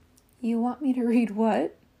You want me to read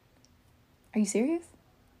what? Are you serious?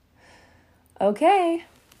 Okay.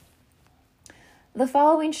 The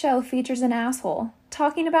following show features an asshole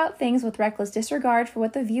talking about things with reckless disregard for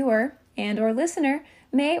what the viewer and or listener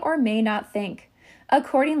may or may not think.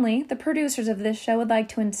 Accordingly, the producers of this show would like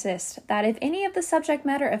to insist that if any of the subject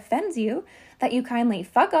matter offends you, that you kindly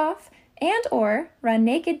fuck off and or run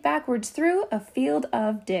naked backwards through a field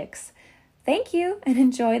of dicks. Thank you and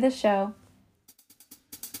enjoy the show.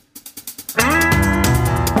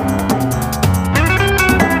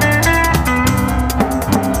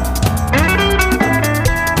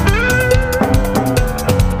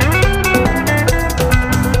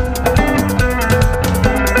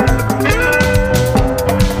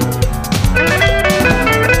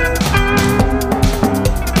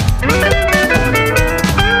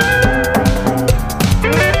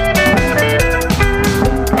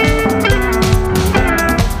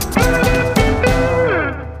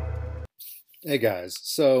 Hey guys,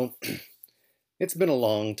 so it's been a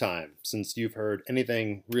long time since you've heard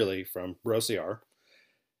anything really from BroCR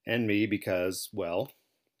and me because, well,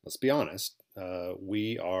 let's be honest,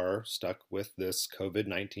 we are stuck with this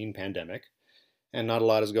COVID-19 pandemic and not a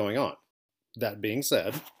lot is going on. That being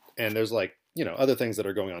said, and there's other things that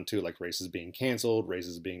are going on too, like races being canceled,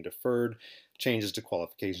 races being deferred, changes to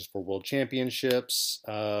qualifications for world championships,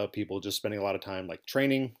 people just spending a lot of time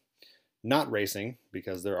training, not racing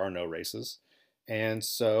because there are no races. And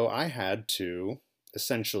so I had to,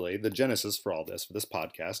 essentially, the genesis for all this, for this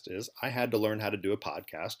podcast, is I had to learn how to do a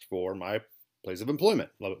podcast for my place of employment,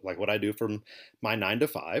 like what I do from my 9 to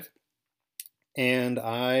 5. And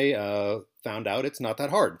I found out it's not that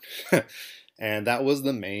hard. And that was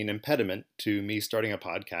the main impediment to me starting a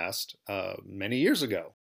podcast many years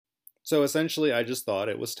ago. So essentially, I just thought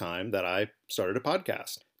it was time that I started a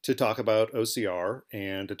podcast to talk about OCR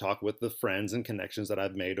and to talk with the friends and connections that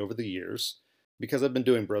I've made over the years. Because I've been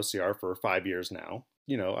doing BroCR for 5 years now,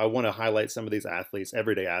 I want to highlight some of these athletes,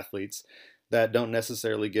 everyday athletes, that don't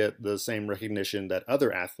necessarily get the same recognition that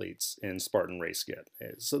other athletes in Spartan Race get.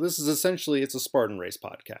 So this is essentially, it's a Spartan Race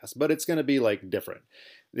podcast, but it's going to be different.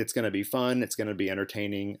 It's going to be fun. It's going to be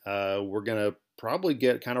entertaining. We're going to probably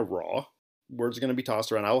get kind of raw. Words are going to be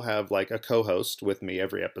tossed around. I'll have a co-host with me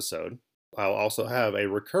every episode. I'll also have a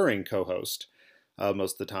recurring co-host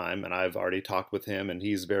most of the time, and I've already talked with him, and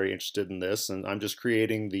he's very interested in this, and I'm just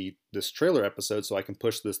creating this trailer episode so I can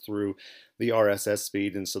push this through the RSS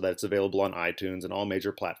feed, and so that it's available on iTunes and all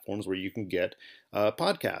major platforms where you can get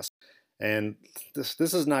podcasts. And this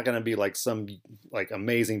is not going to be some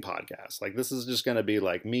amazing podcast. This is just going to be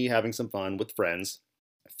me having some fun with friends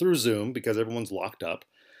through Zoom because everyone's locked up.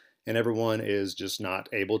 And everyone is just not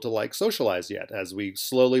able to socialize yet as we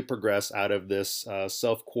slowly progress out of this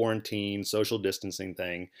self-quarantine, social distancing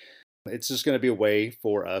thing. It's just going to be a way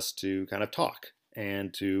for us to kind of talk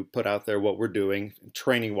and to put out there what we're doing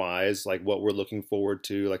training-wise, what we're looking forward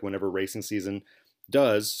to, whenever racing season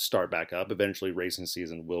does start back up. Eventually, racing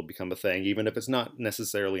season will become a thing, even if it's not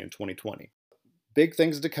necessarily in 2020. Big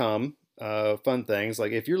things to come. Fun things.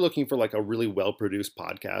 If you're looking for a really well-produced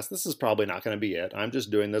podcast, this is probably not going to be it. I'm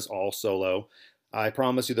just doing this all solo. I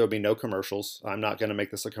promise you there'll be no commercials. I'm not going to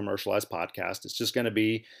make this a commercialized podcast. It's just going to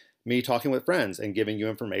be me talking with friends and giving you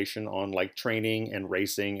information on training and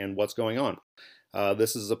racing and what's going on.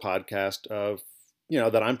 This is a podcast of,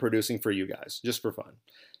 that I'm producing for you guys, just for fun.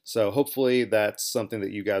 So hopefully that's something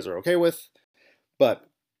that you guys are okay with. But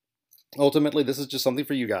ultimately, this is just something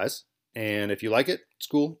for you guys. And if you like it, it's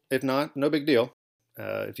cool. If not, no big deal.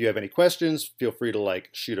 If you have any questions, feel free to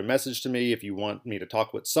shoot a message to me. If you want me to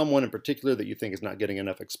talk with someone in particular that you think is not getting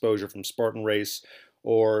enough exposure from Spartan Race,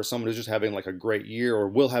 or someone who's just having a great year or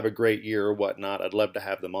will have a great year or whatnot, I'd love to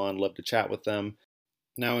have them on, love to chat with them.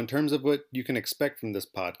 Now, in terms of what you can expect from this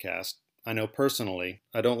podcast, I know personally,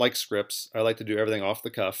 I don't like scripts. I like to do everything off the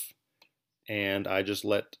cuff, and I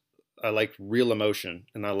like real emotion,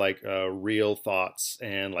 and I like real thoughts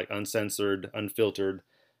and uncensored, unfiltered,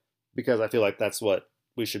 because I feel like that's what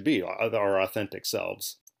we should be, our authentic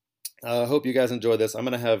selves. I hope you guys enjoy this. I'm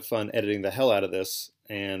going to have fun editing the hell out of this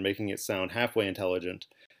and making it sound halfway intelligent,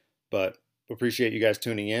 but appreciate you guys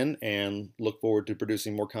tuning in and look forward to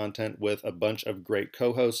producing more content with a bunch of great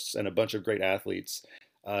co-hosts and a bunch of great athletes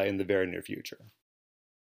in the very near future.